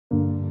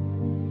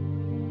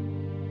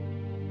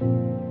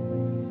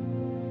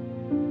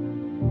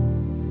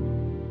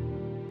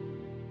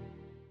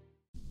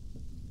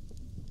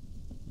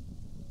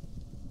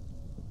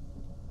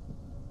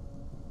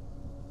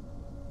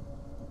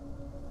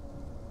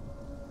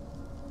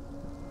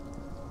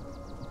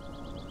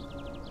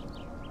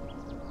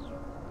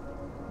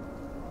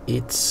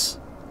It's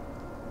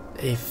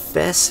a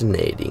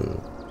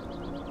fascinating,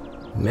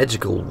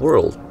 magical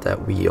world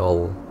that we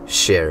all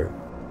share.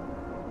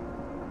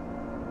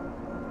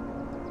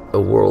 A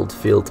world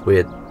filled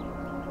with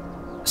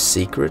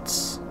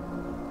secrets,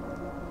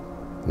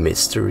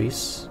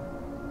 mysteries,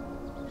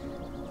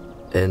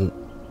 and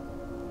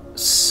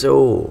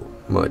so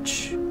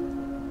much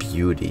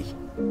beauty.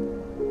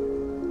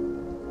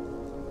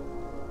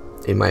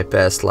 In my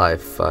past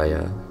life,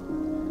 I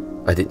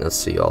did not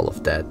see all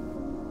of that.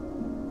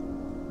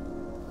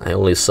 I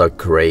only saw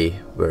gray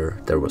where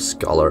there was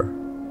color,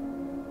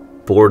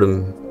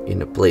 boredom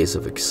in a place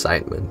of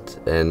excitement,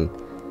 and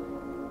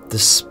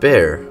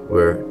despair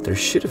where there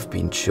should have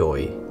been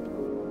joy.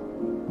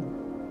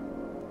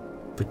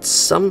 But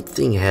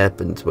something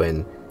happened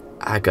when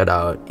I got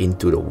out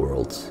into the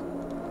world,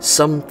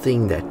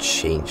 something that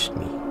changed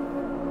me.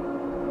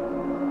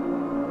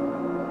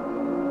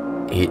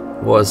 It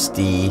was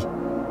the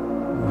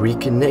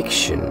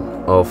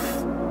reconnection of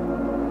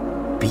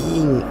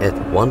being at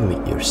one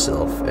with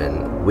yourself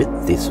and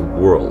with this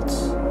world.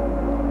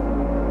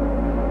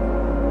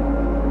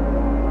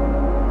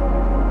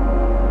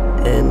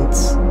 And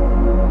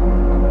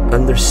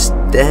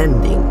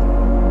understanding,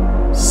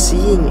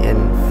 seeing and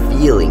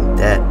feeling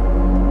that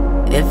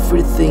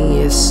everything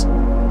is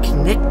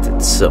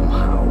connected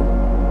somehow.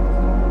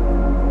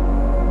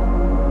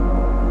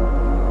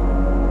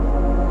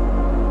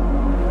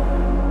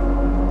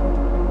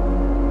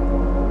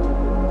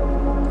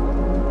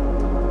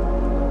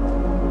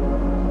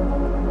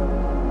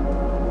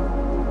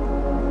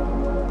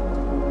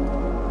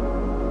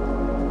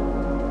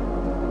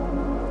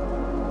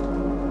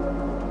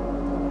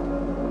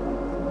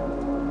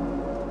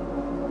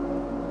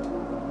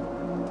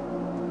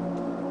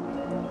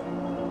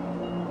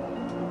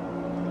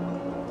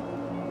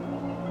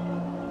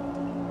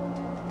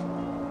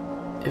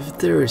 If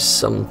there is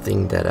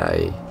something that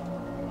I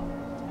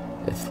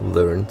have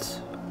learned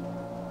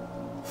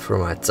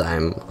from my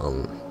time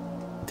on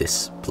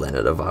this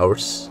planet of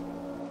ours,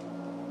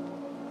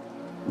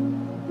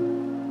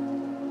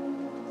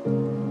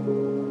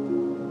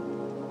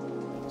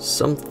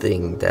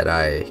 something that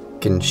I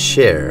can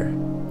share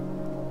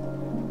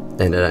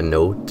and that I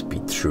know to be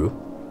true,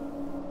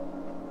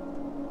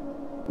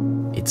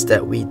 it's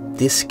that we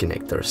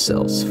disconnect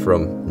ourselves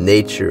from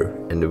nature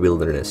and the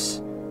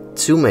wilderness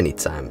too many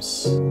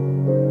times.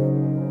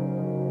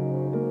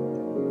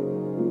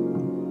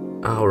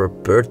 Our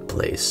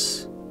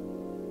birthplace,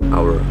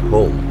 our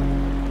home.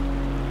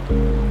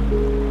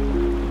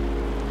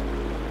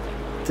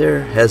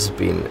 There has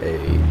been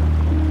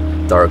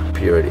a dark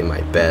period in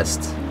my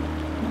past,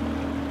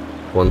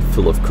 one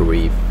full of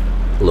grief,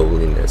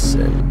 loneliness,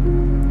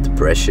 and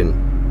depression.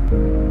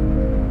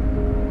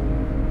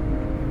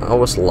 I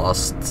was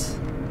lost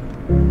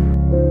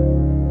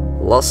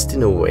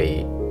in a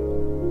way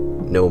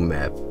no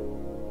map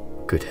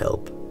could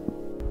help.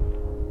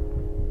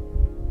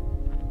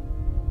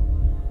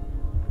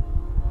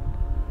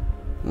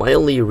 My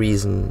only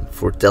reason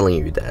for telling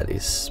you that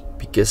is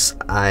because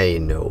I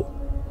know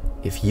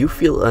if you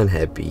feel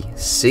unhappy,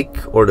 sick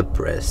or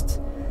depressed,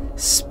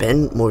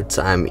 spend more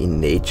time in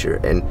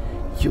nature and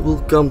you will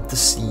come to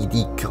see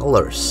the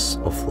colors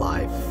of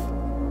life.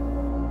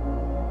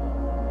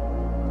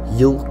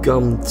 You'll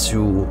come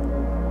to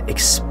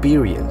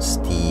experience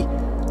the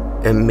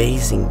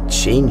amazing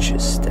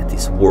changes that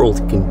this world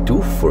can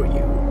do for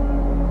you.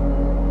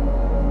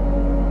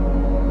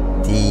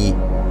 The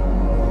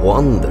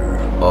wonder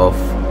of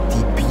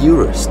the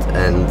purest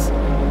and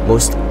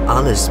most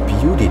honest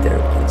beauty there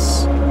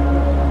is.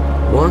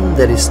 One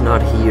that is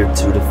not here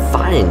to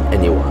define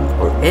anyone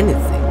or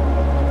anything,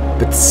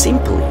 but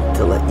simply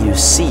to let you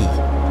see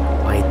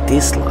why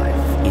this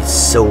life is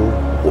so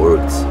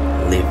worth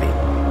living.